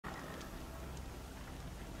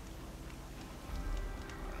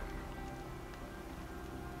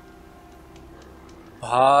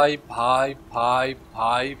भाई भाई भाई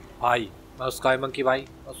भाई भाई, मैं स्काई मंकी भाई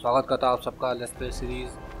और स्वागत करता हूँ आप सबका let's play series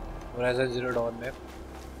horizon zero don में।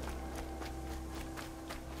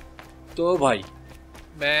 तो भाई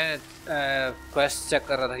मैं क्वेस्ट चेक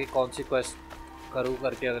कर रहा था कि कौन सी क्वेस्ट करूँ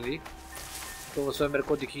करके अगली। तो उसमें मेरे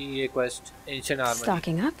को दिखी ये क्वेस्ट एंशिएंट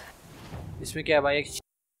आर्मर। इसमें क्या है भाई,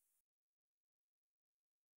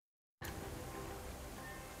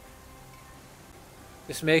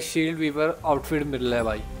 इसमें एक शील्ड वीवर आउटफिट मिल रहा है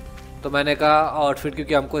भाई। तो मैंने कहा आउटफिट,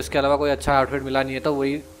 क्योंकि हमको इसके अलावा कोई अच्छा आउटफिट मिला नहीं है तो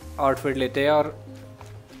वही आउटफिट लेते हैं, और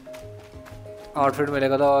आउटफिट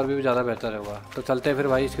मिलेगा तो और भी ज़्यादा बेहतर होगा। तो चलते हैं फिर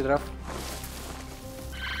भाई इसकी तरफ।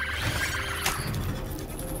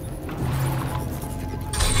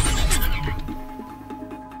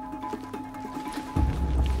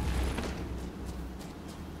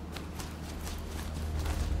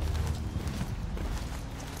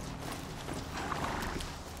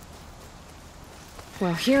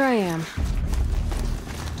 Well, here I am.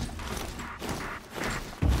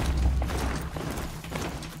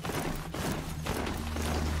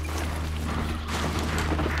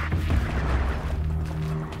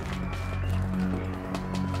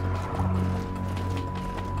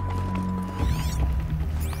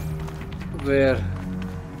 Where?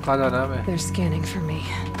 कहाँ जाना है हमें? They're scanning for me.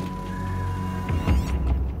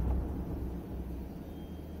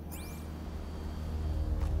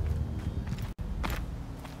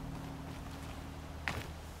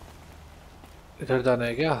 इधर जाना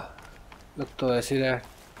है क्या? लग तो ऐसे ही रहा है।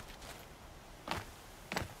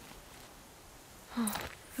 Oh,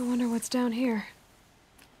 I wonder what's down here.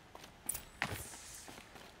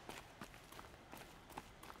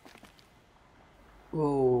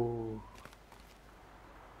 ओह,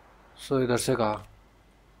 सो इधर से कहा?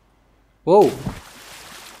 ओह,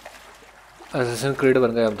 असैसिन क्रीड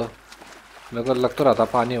बन गए हम तो। मेरे को लग तो रहा था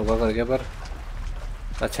पानी होगा करके, पर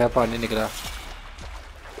अच्छा पानी निकला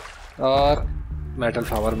और मेटल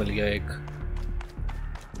फ्लावर मिल गया एक।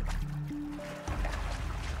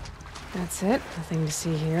 That's it. Nothing to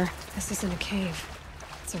see here. This isn't a cave.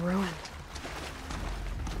 It's a ruin.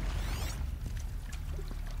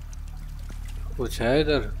 कुछ है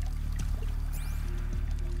इधर?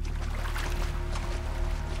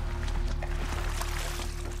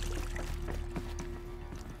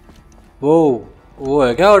 वो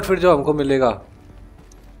है क्या आउटफिट जो हमको मिलेगा?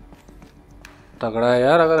 तगड़ा है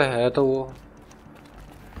यार, अगर है तो वो।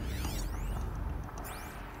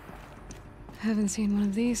 I haven't seen one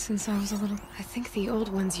of these since I was a little. I think the old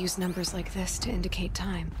ones use numbers like this to indicate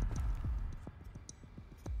time.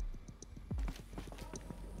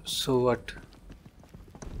 So what?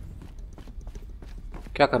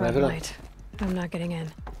 क्या करना है Red फिर? light. I'm not getting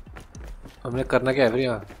in. हमने करना क्या है फिर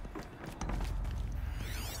यहाँ?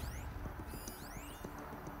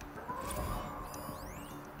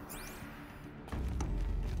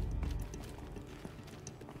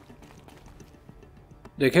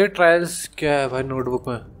 देखिए ट्रायल्स क्या है भाई नोटबुक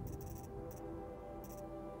में।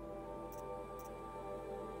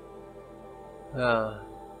 हाँ,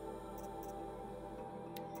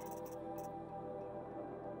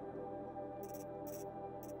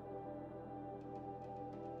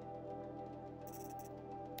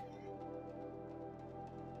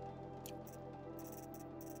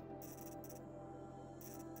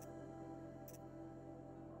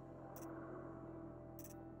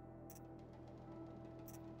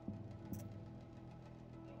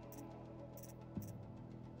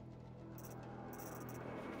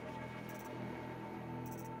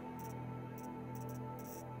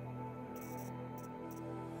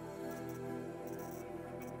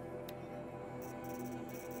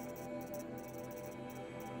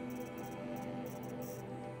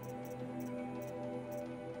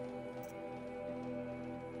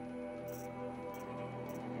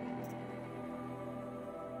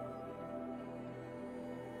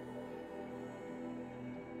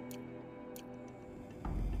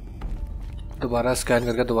 दोबारा स्कैन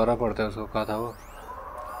करके दोबारा पढ़ते हैं उसको। कहा था वो?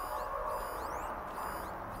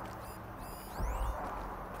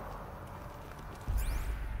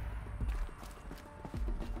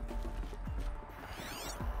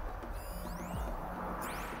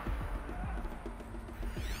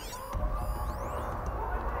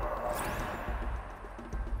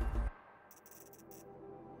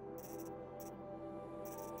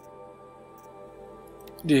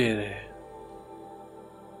 ये रहे।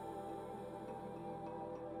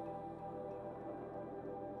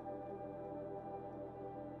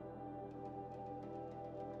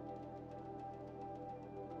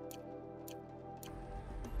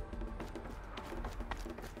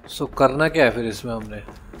 सो करना क्या है फिर इसमें हमने?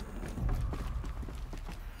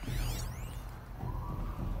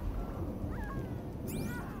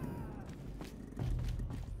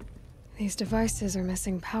 These devices are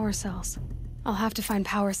missing power cells. I'll have to find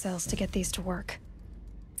power cells to get these to work.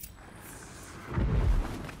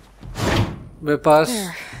 मेरे पास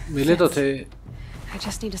मिले तो थे. I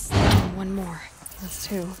just need to slide in one more. That's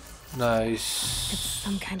two. Nice. It's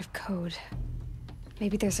some kind of code.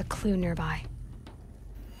 Maybe there's a clue nearby.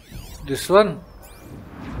 This one?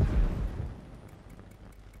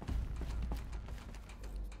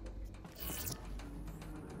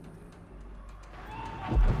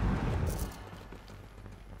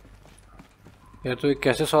 यार तो ये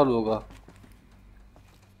कैसे solve होगा?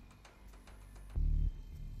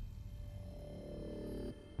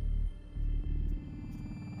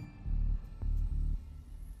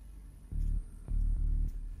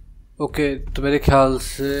 Okay तो मेरे ख्याल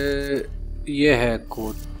से ये है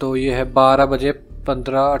कोड. तो ये है 12 बजे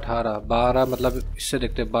 15 18. 12 मतलब इससे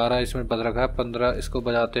देखते हैं 12 इसमें बज रखा है. 15 इसको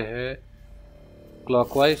बजाते हैं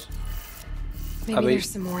clockwise. Maybe there's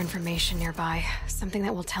some more information nearby, something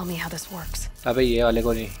that will tell me how this works. अबे ये वाले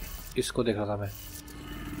को नहीं, इसको देख रहा था मैं.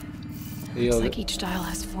 ये Looks like each dial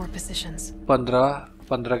has 4 positions.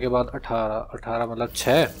 15 के बाद 18 मतलब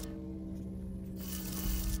 6.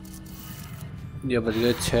 ये बज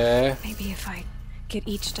गए 6. Maybe if I get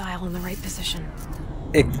each dial in the right position.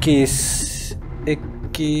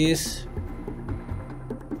 21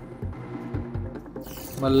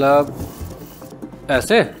 मतलब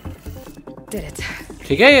ऐसे. Did it.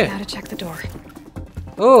 ठीक है ये. Now to check the door.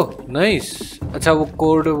 Oh nice. अच्छा वो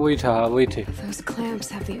कोड वही थे. Those clamps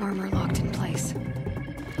have the armor locked in place.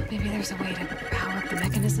 Maybe there's a way to power up the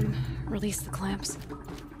mechanism, release the clamps.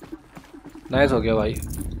 Nice हो गया भाई.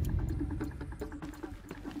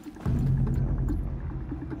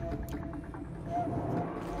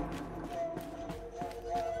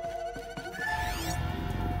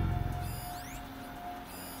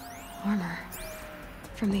 Armor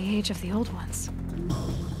from the age of the old ones.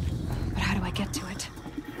 But how do I get to it?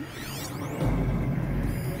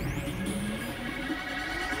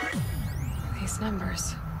 These numbers.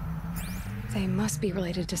 They must be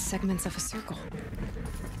related to segments of a circle.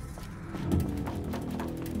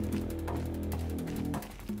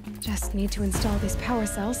 Just need to install these power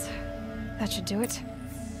cells. That should do it.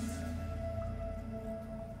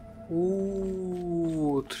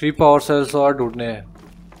 Ooh, 3 power cells और ढूंढने हैं.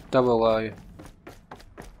 तब होगा ये.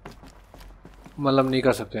 मतलब नहीं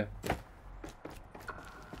कर सकते.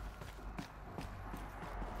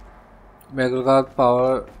 मेरे का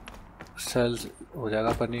पावर सेल्स हो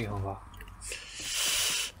जाएगा पर नहीं होगा.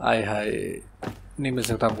 आय हाय नहीं मिल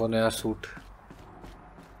सकता हमको नया सूट.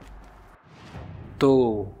 तो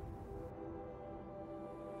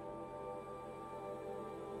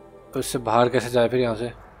इससे बाहर कैसे जाए फिर यहाँ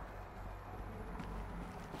से?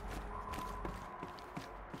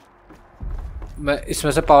 मैं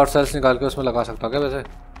इसमें से पावर सेल्स निकाल के उसमें लगा सकता हूँ क्या वैसे?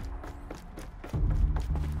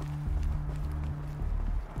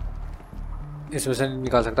 इसमें से नहीं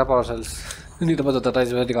निकाल सकता पावर सेल्स. नहीं तो मैं बताता था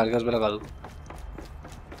इसमें निकाल के उसमें लगा दूँ.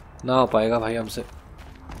 ना हो पाएगा भाई हमसे.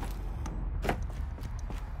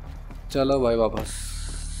 चलो भाई वापस.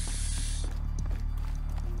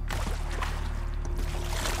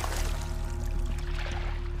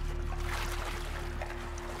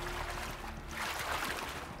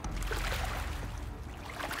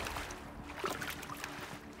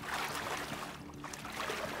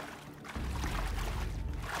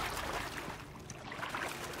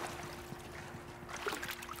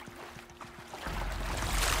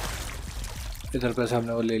 इधर पे से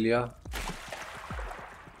हमने वो ले लिया.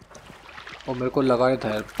 और मेरे को लगा नहीं था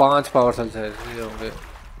यार 5 पावर सेल्स है ये होंगे.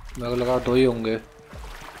 मेरे को लगा 2 ही होंगे.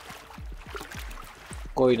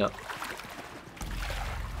 कोई ना.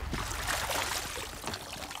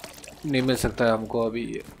 नहीं मिल सकता है हमको अभी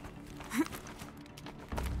ये.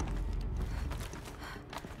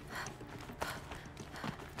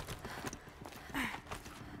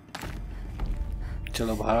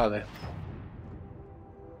 चलो बाहर आ गए.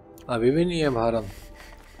 अभी भी नहीं है बाहर हम.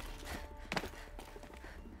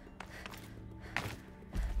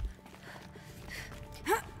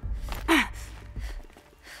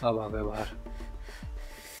 अब आ गए बाहर.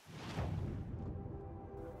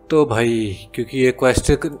 तो भाई क्योंकि ये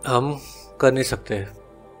क्वेस्ट हम कर नहीं सकते.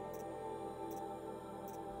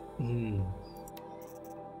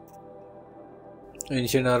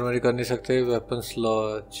 एंशिएंट आर्मरी कर नहीं सकते. वेपन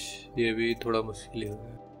स्लॉच ये भी थोड़ा मुश्किल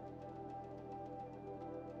है.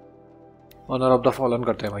 ऑनर ऑफ द फॉलन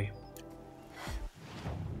करते हैं भाई.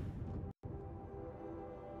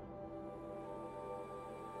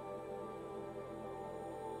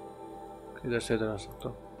 इधर से इधर आ सकता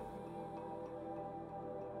हूँ.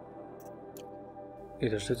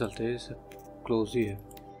 इधर से चलते हैं. इसे क्लोज ही है.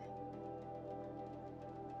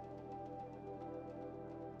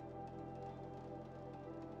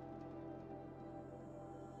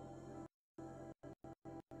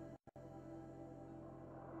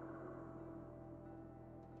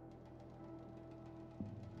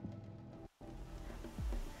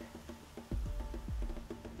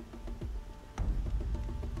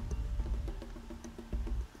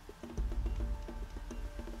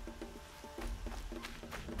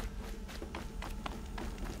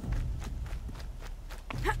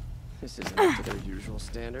 This isn't up to their usual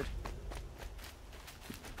standard.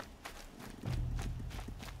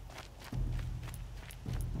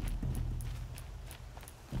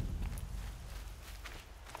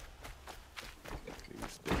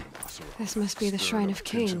 This must be the Shrine of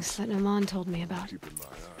Kings that Naman told me about.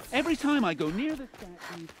 Every time I go near the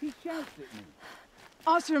statue, he shouts at me.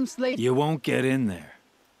 Awesome slave. You won't get in there.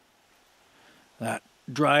 That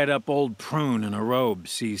dried-up old prune in a robe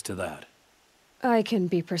sees to that. I can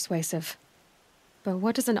be persuasive. But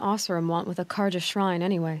what does an Oseram want with a Karja shrine,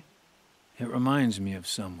 anyway? It reminds me of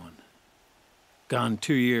someone. Gone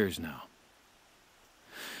 2 years now.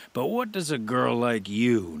 But what does a girl like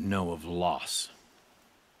you know of loss?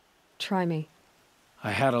 Try me. I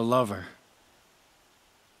had a lover.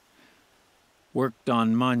 Worked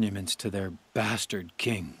on monuments to their bastard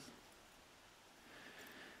king.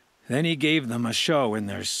 Then he gave them a show in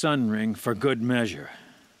their sun ring for good measure.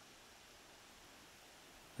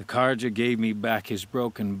 The Karja gave me back his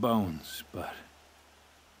broken bones, but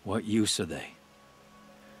what use are they?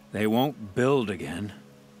 They won't build again.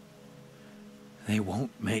 They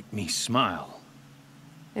won't make me smile.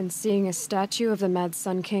 And seeing a statue of the Mad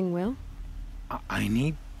Sun King will? I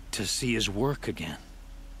need to see his work again.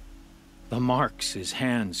 The marks his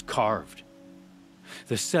hands carved.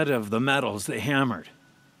 The set of the metals they hammered.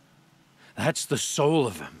 That's the soul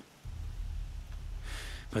of him.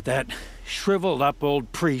 But that shriveled up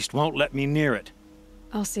old priest won't let me near it.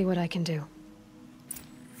 I'll see what I can do.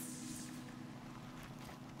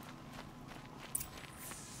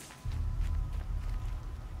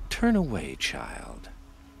 Turn away, child.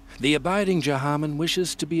 The abiding Jahaman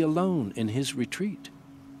wishes to be alone in his retreat.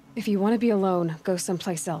 If you want to be alone, go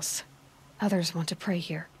someplace else. Others want to pray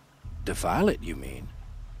here. Defile it, you mean?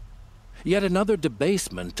 Yet another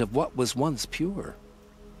debasement of what was once pure.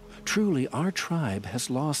 Truly, our tribe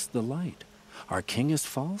has lost the light. Our king is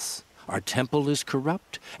false, our temple is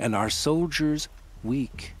corrupt, and our soldiers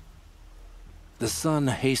weak. The sun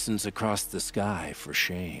hastens across the sky for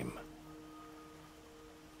shame.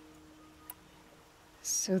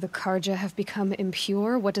 So the Karja have become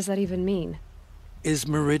impure? What does that even mean? Is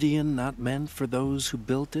Meridian not meant for those who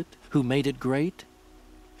built it, who made it great?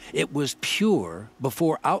 It was pure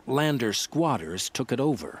before outlander squatters took it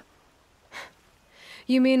over.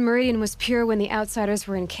 You mean Meridian was pure when the outsiders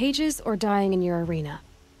were in cages or dying in your arena?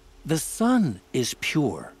 The sun is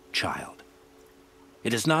pure, child.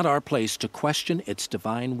 It is not our place to question its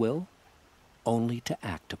divine will, only to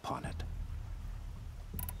act upon it.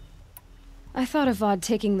 I thought Avad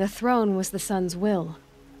taking the throne was the sun's will.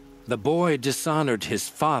 The boy dishonored his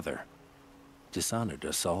father, dishonored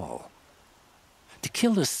us all. To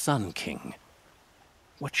kill a Sun King.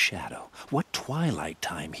 What shadow, what twilight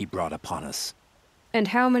time he brought upon us. And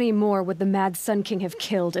how many more would the Mad Sun King have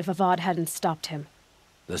killed if Avad hadn't stopped him?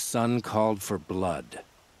 The sun called for blood.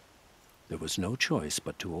 There was no choice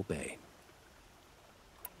but to obey.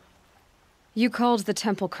 You called the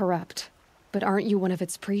temple corrupt, but aren't you one of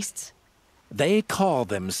its priests? They call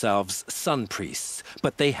themselves sun priests,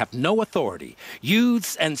 but they have no authority.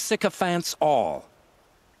 Youths and sycophants all.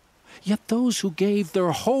 Yet those who gave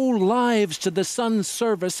their whole lives to the sun's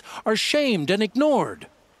service are shamed and ignored.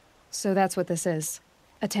 So that's what this is.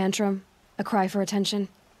 A tantrum? A cry for attention?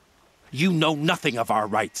 You know nothing of our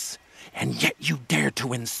rights, and yet you dare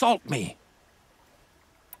to insult me.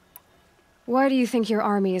 Why do you think your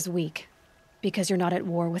army is weak? Because you're not at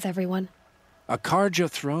war with everyone? A Karja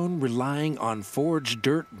throne relying on forged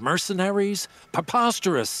dirt mercenaries?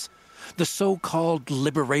 Preposterous! The so-called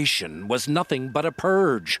liberation was nothing but a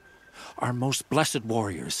purge. Our most blessed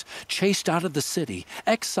warriors, chased out of the city,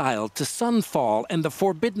 exiled to Sunfall and the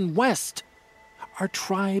Forbidden West. Our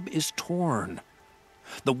tribe is torn.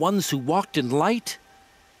 The ones who walked in light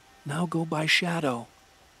now go by shadow.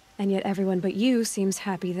 And yet everyone but you seems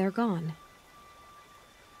happy they're gone.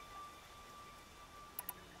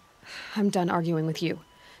 I'm done arguing with you.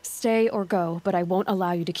 Stay or go, but I won't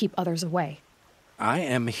allow you to keep others away. I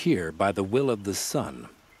am here by the will of the sun.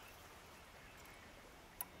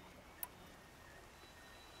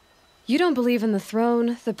 You don't believe in the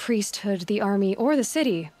throne, the priesthood, the army, or the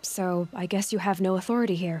city, so I guess you have no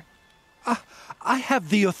authority here. I have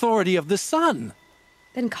the authority of the sun.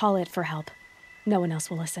 Then call it for help. No one else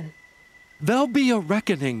will listen. There'll be a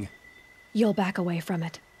reckoning. You'll back away from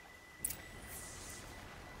it.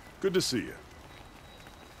 Good to see you.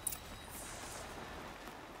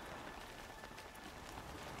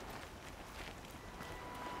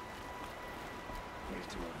 Here's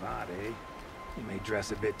to Avad, eh? He may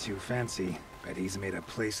dress a bit too fancy, but he's made a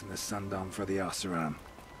place in the Sundom for the Oseram.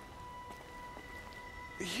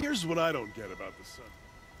 Here's what I don't get about the sun.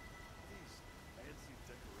 These fancy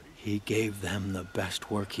He gave them the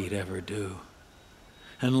best work he'd ever do.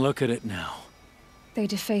 And look at it now. They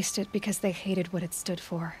defaced it because they hated what it stood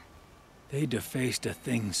for. They defaced a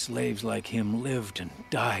thing slaves like him lived and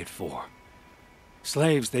died for.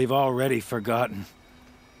 Slaves they've already forgotten.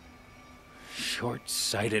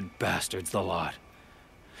 Short-sighted bastards, the lot.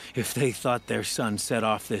 If they thought their son set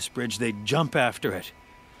off this bridge, they'd jump after it.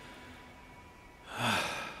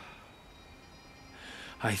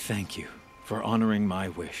 I thank you for honoring my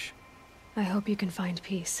wish. I hope you can find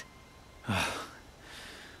peace.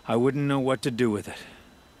 I wouldn't know what to do with it,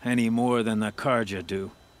 any more than the Karja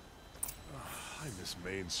do. I miss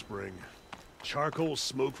Mainspring. Charcoal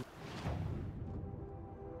smoke.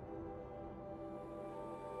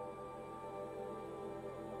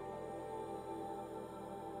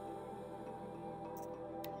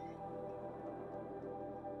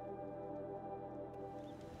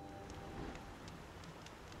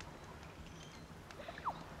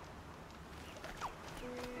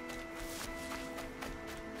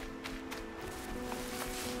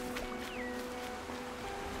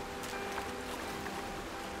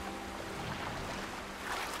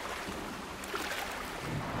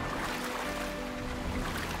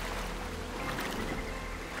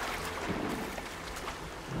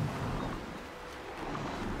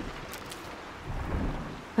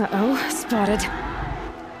 Uh-oh, spotted.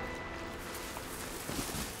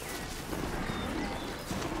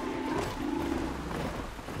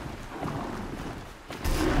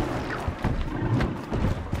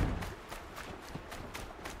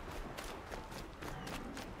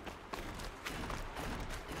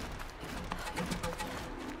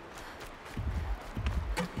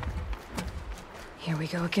 Here we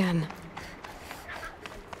go again.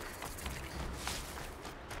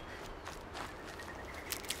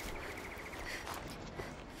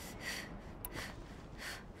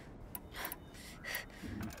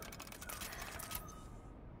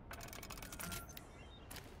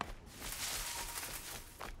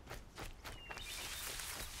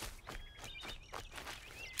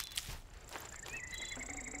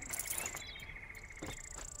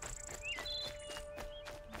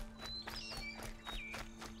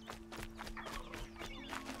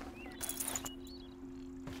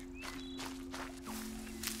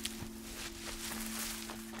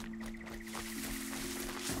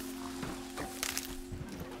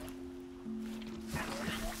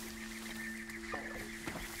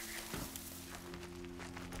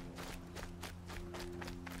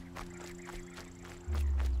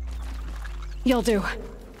 You'll do.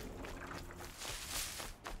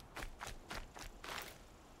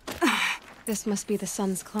 This must be the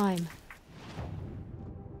sun's climb.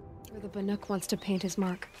 Where the Banuk wants to paint his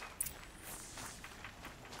mark.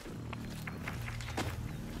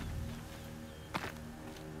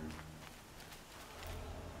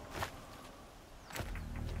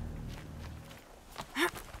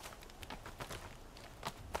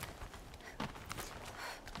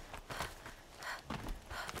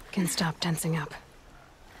 Can stop tensing up.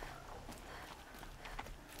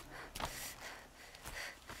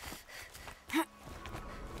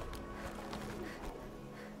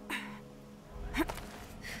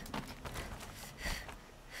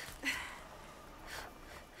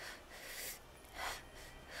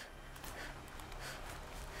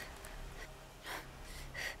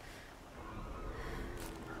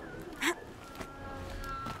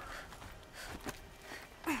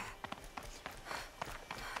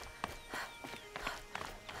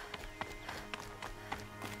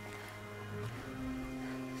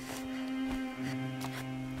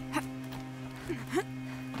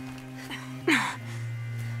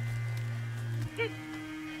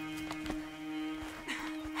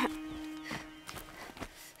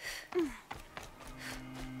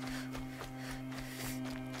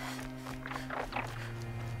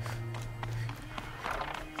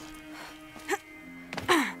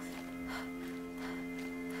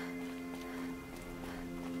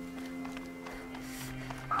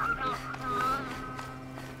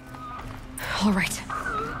 All right.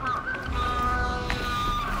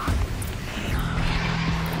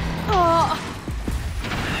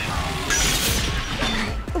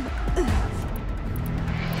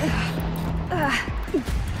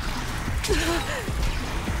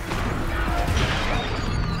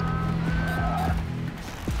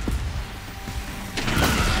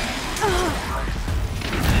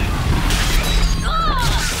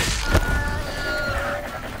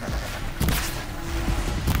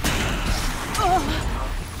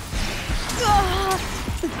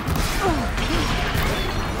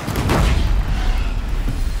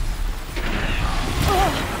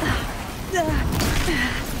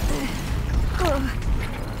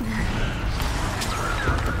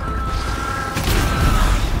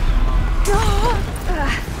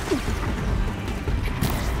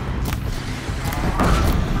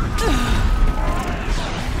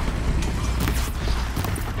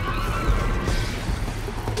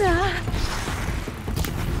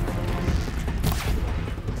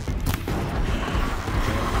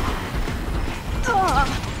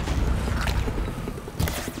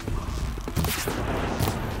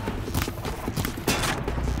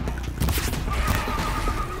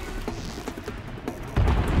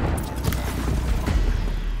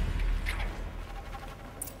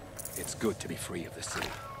 good to be free of the city.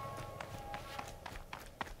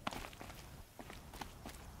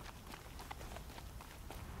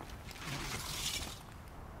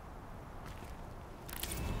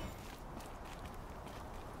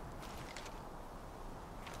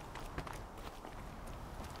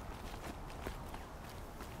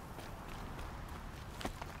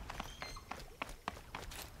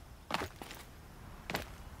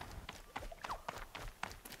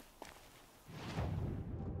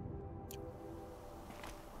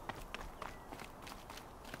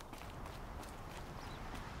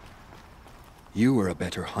 You are a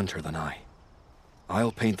better hunter than I.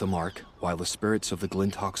 I'll paint the mark while the spirits of the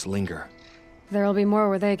Glinthawks linger. There'll be more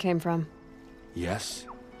where they came from. Yes,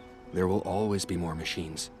 there will always be more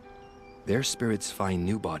machines. Their spirits find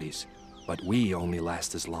new bodies, but we only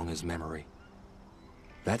last as long as memory.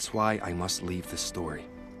 That's why I must leave this story.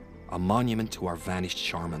 A monument to our vanished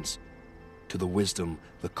shamans, to the wisdom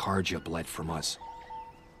the Karja bled from us.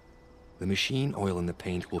 The machine oil in the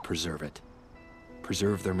paint will preserve it.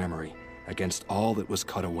 Preserve their memory against all that was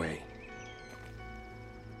cut away.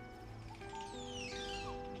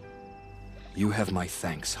 You have my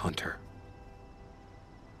thanks, Hunter.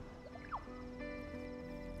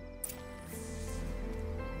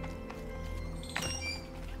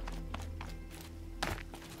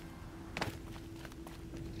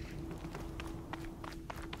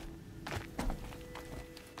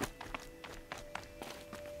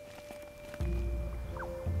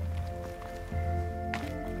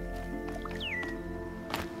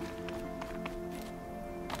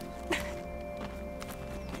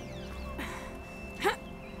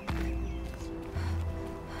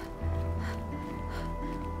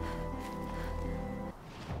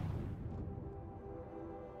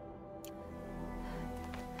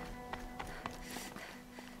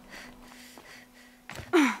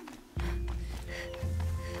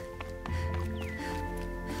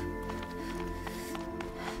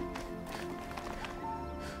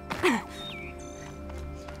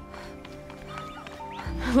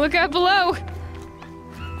 Look out below!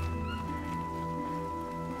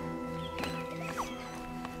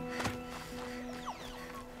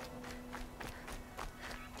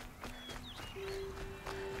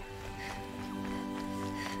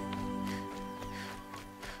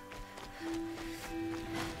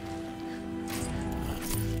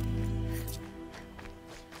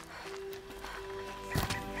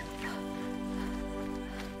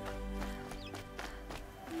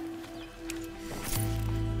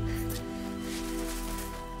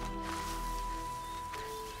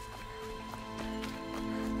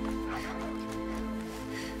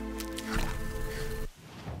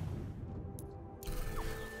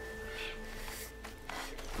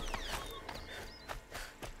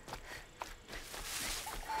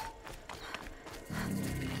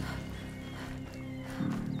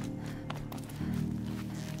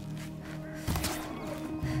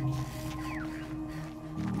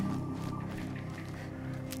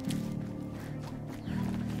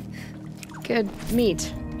 Good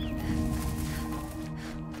meat.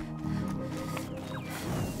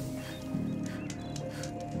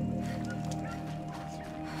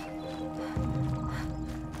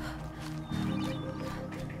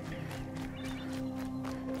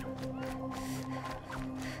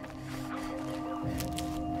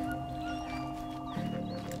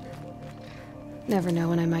 Never know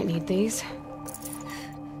when I might need these.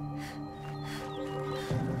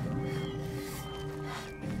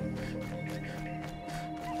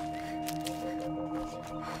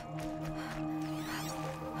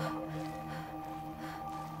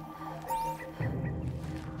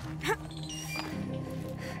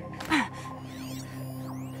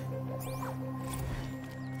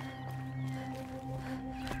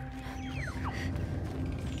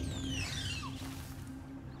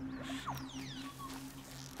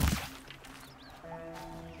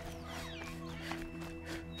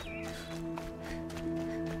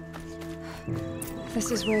 This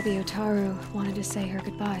is where the Otaru wanted to say her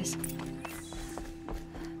goodbyes.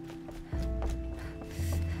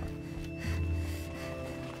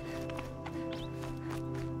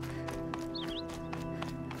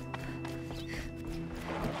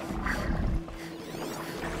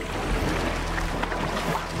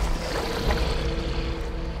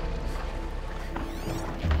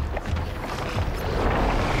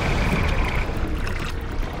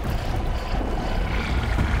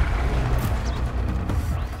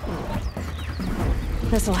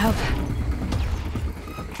 This'll help.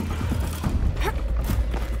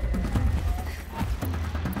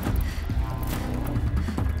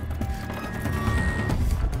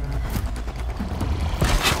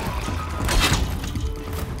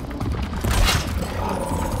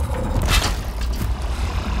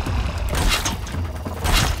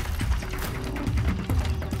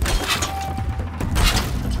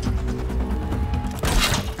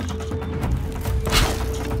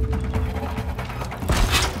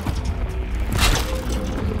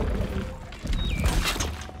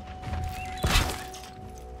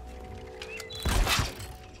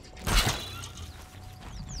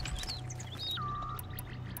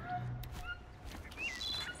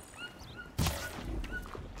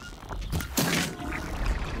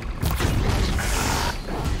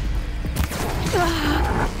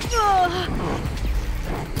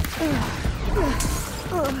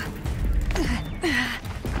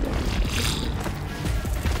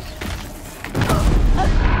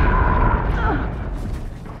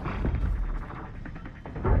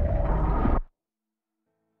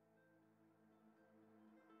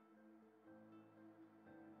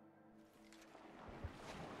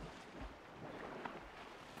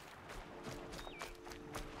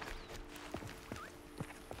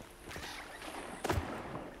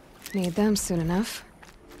 Need them soon enough.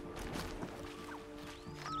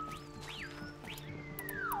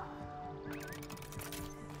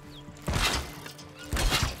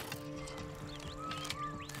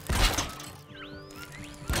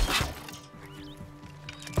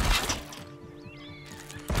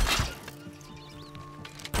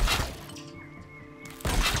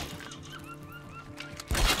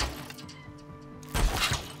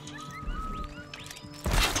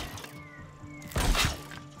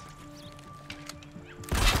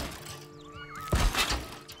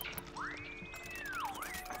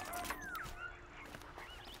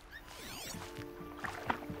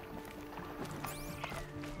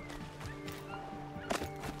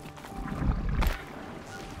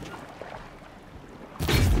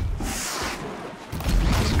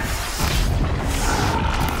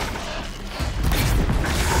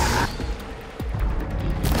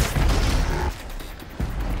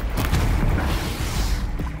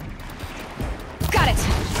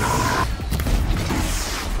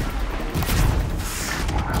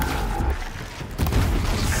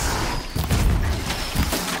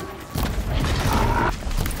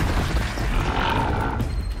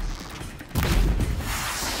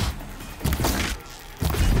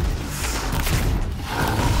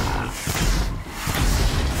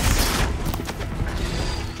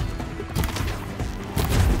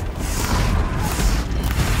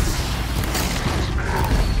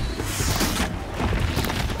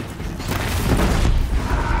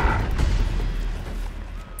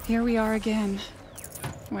 Here we are again,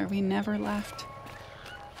 where we never left.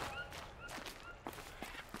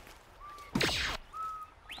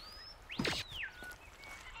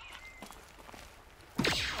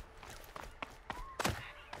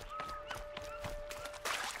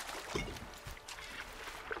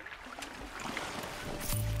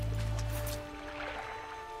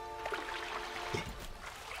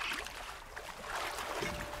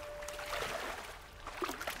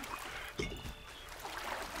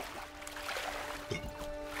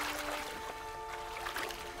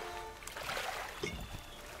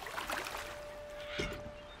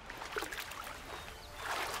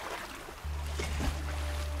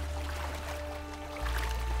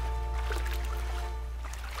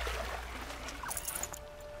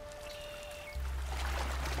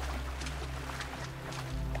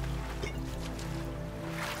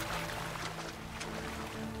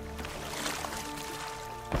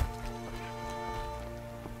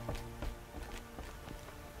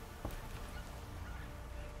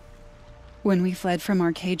 When we fled from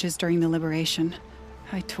our cages during the liberation,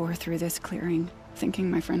 I tore through this clearing,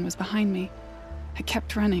 thinking my friend was behind me. I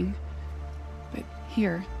kept running, but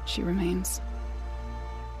here she remains.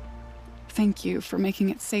 Thank you for making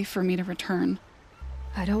it safe for me to return.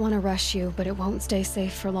 I don't want to rush you, but it won't stay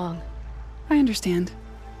safe for long. I understand.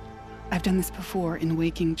 I've done this before in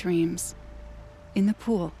waking dreams. In the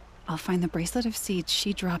pool, I'll find the bracelet of seeds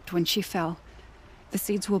she dropped when she fell. The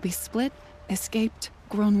seeds will be split, escaped,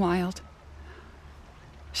 grown wild.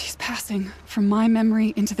 She's passing from my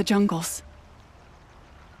memory into the jungles.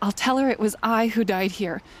 I'll tell her it was I who died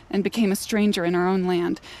here and became a stranger in our own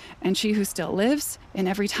land, and she who still lives in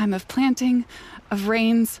every time of planting, of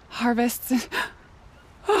rains, harvests, and...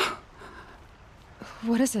 Oh.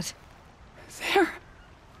 What is it? There.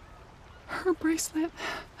 Her bracelet.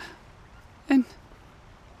 And...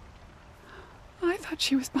 I thought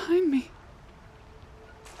she was behind me.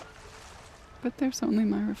 But there's only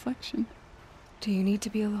my reflection. Do you need to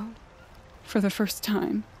be alone? For the first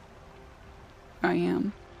time, I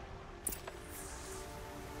am.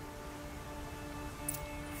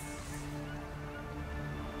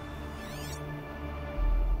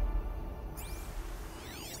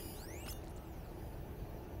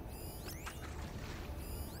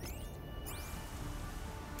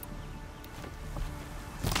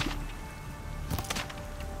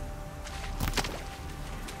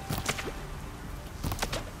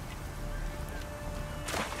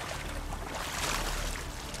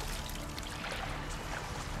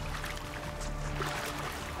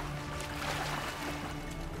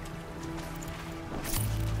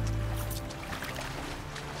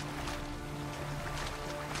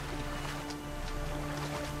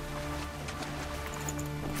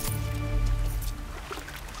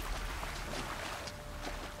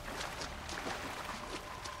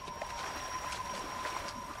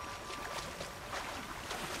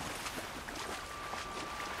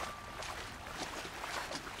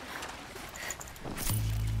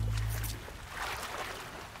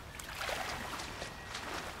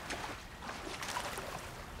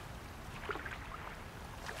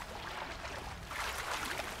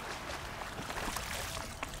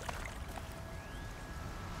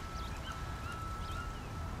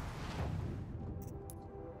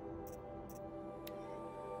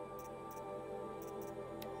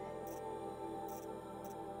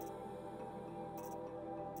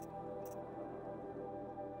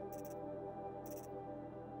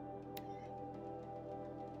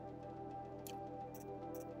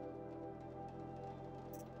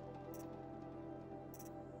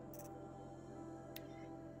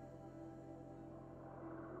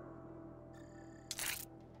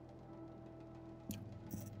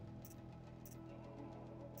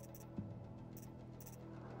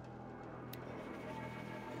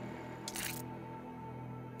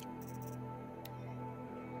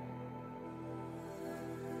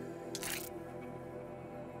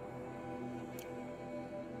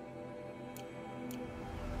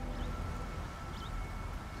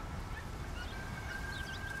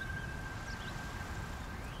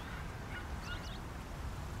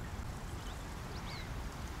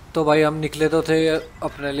 तो भाई हम निकले तो थे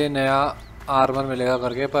अपने लिए नया armour मिलेगा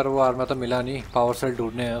करके, पर वो आर्मर तो मिला नहीं। पावर सेल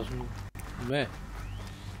ढूंढने हैं उसमें,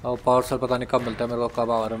 और पावर सेल पता नहीं कब मिलता है मेरे को,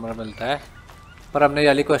 कब आर्मर मिलता है। पर हमने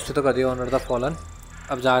वाली क्वेस्ट तो कर दी, ऑनर द फॉलन।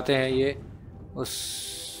 अब जाते हैं ये उस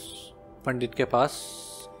पंडित के पास।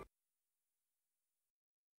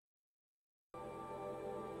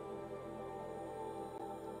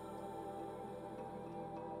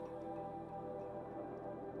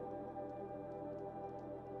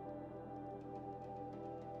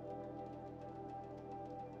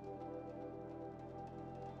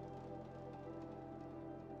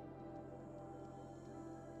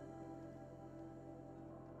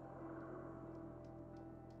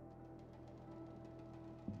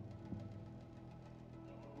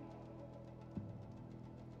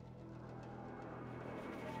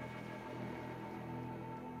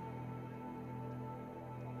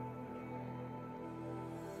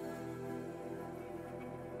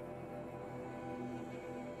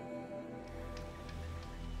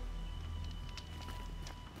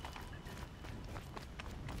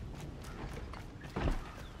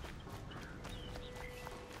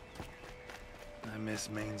 I miss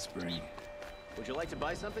Mainspring. Would you like to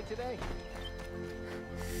buy something today?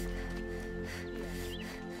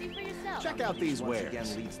 See for yourself. Check out these wares. Again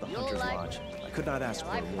leads the Hunter's Lodge. I could not ask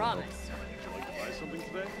for I more. promise. Would you like to buy something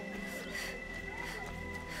today?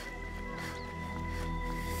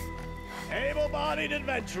 Able-bodied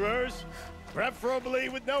adventurers, preferably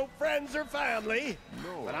with no friends or family.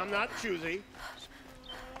 No. But I'm not choosy.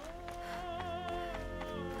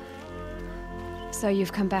 So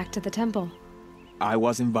you've come back to the temple. I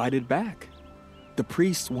was invited back. The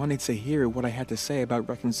priests wanted to hear what I had to say about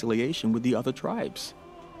reconciliation with the other tribes.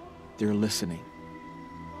 They're listening.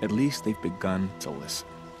 At least they've begun to listen.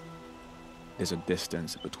 There's a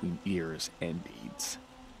distance between ears and deeds.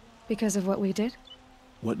 Because of what we did?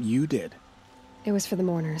 What you did. It was for the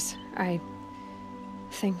mourners. I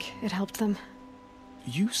think it helped them.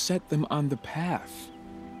 You set them on the path.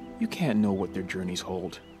 You can't know what their journeys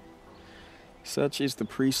hold. Such is the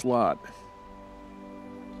priest's lot.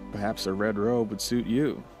 Perhaps a red robe would suit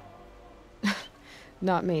you.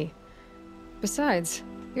 Not me. Besides,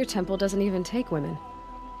 your temple doesn't even take women.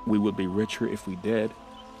 We would be richer if we did.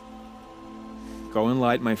 Go in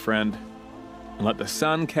light, my friend, and let the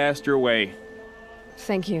sun cast your way.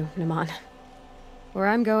 Thank you, Naman. Where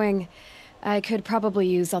I'm going, I could probably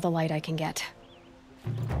use all the light I can get.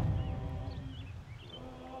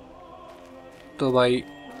 तो भाई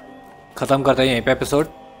ख़त्म करते हैं यहीं पे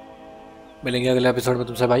episode. मिलेंगे अगले episode में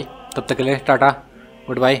तुमसे भाई, तब तक के लिए टाटा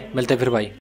गुड बाय, मिलते फिर भाई।